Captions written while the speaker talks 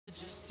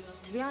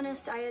To be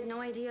honest, I had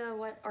no idea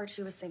what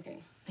Archie was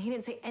thinking. He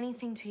didn't say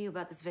anything to you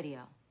about this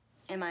video.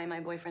 Am I my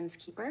boyfriend's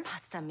keeper?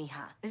 Basta,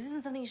 mija. This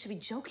isn't something you should be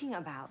joking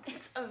about.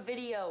 It's a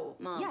video,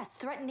 Mom. Yes,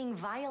 threatening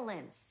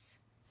violence.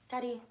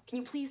 Daddy, can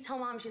you please tell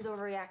Mom she's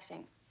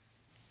overreacting?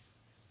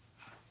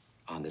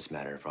 On this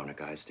matter,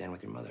 Veronica, I stand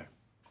with your mother.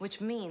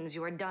 Which means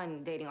you are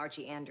done dating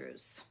Archie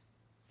Andrews.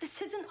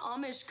 This isn't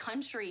Amish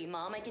country,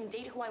 Mom. I can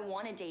date who I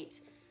want to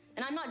date.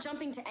 And I'm not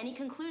jumping to any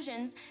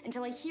conclusions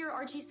until I hear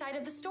Archie's side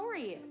of the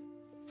story.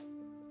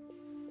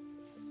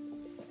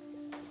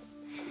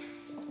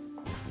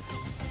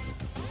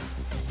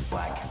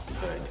 Black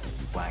hood,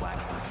 black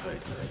hood.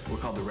 We're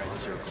called the Red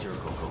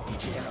Circle.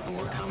 Each and every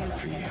we're coming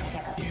for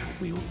you.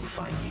 We will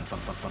find you,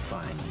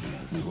 find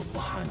you. We will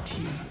hunt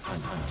you,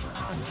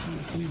 hunt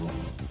you. We will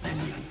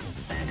end you,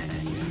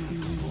 and you. We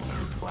will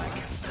black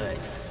hood.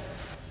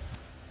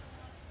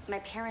 My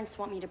parents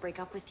want me to break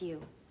up with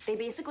you. They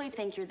basically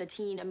think you're the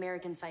teen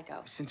American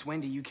psycho. Since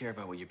when do you care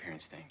about what your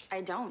parents think?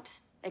 I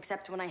don't,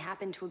 except when I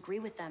happen to agree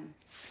with them.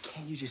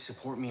 Can't you just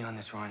support me on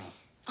this, Ronnie?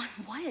 On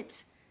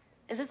what?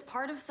 Is this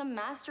part of some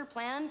master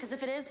plan? Because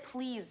if it is,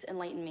 please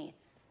enlighten me.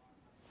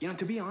 You know,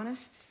 to be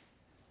honest,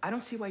 I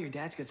don't see why your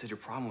dad's got such a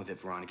problem with it,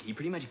 Veronica. He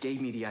pretty much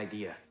gave me the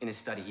idea in his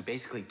study. He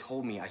basically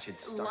told me I should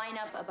start... Line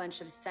up a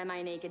bunch of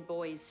semi-naked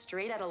boys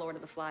straight out of Lord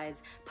of the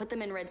Flies, put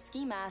them in red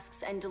ski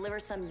masks, and deliver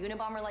some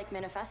Unabomber-like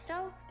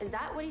manifesto? Is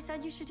that what he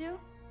said you should do?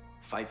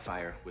 Fight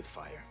fire with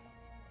fire.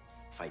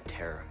 Fight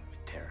terror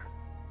with terror.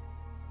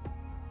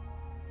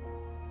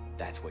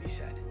 That's what he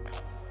said.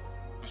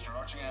 Mr.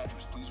 Archie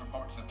Andrews, please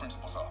report to the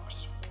principal's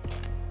office.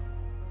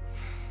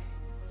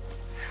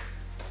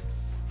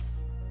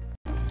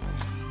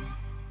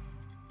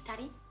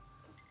 Daddy?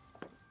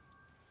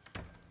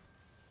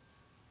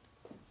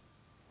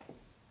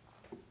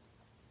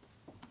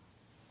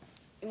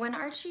 When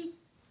Archie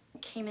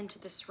came into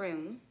this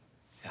room...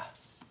 Yeah.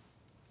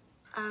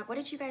 What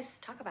did you guys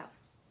talk about?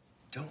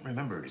 Don't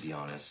remember, to be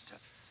honest.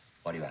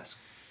 Why do you ask?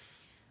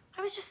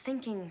 I was just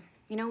thinking,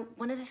 you know,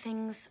 one of the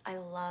things I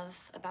love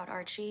about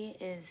Archie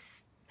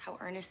is how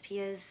earnest he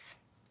is.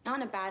 Not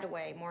in a bad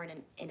way, more in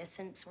an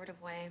innocent sort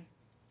of way.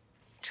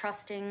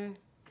 Trusting,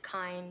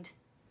 kind.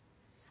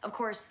 Of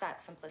course,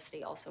 that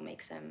simplicity also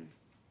makes him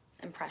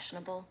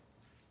impressionable,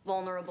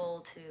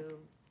 vulnerable to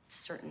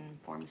certain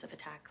forms of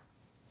attack.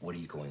 What are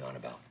you going on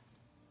about?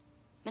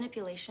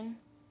 Manipulation.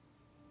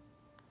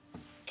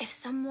 If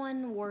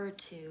someone were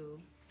to,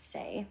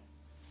 say,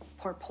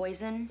 pour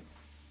poison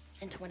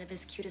into one of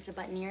his cute as a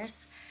button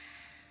ears,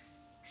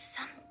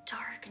 some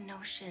dark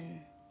notion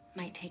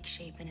might take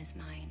shape in his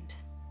mind.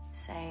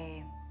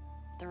 Say,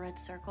 the red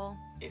circle.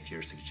 If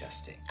you're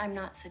suggesting. I'm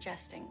not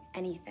suggesting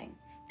anything,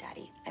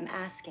 Daddy. I'm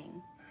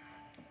asking,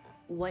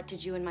 what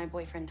did you and my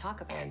boyfriend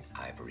talk about? And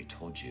I've already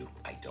told you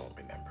I don't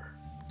remember.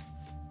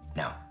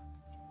 Now,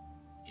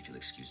 if you'll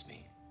excuse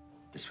me,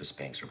 the Swiss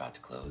banks are about to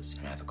close,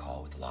 and I have a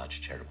call with the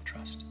Lodge Charitable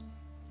Trust.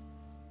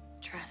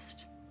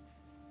 Trust.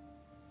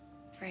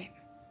 Right.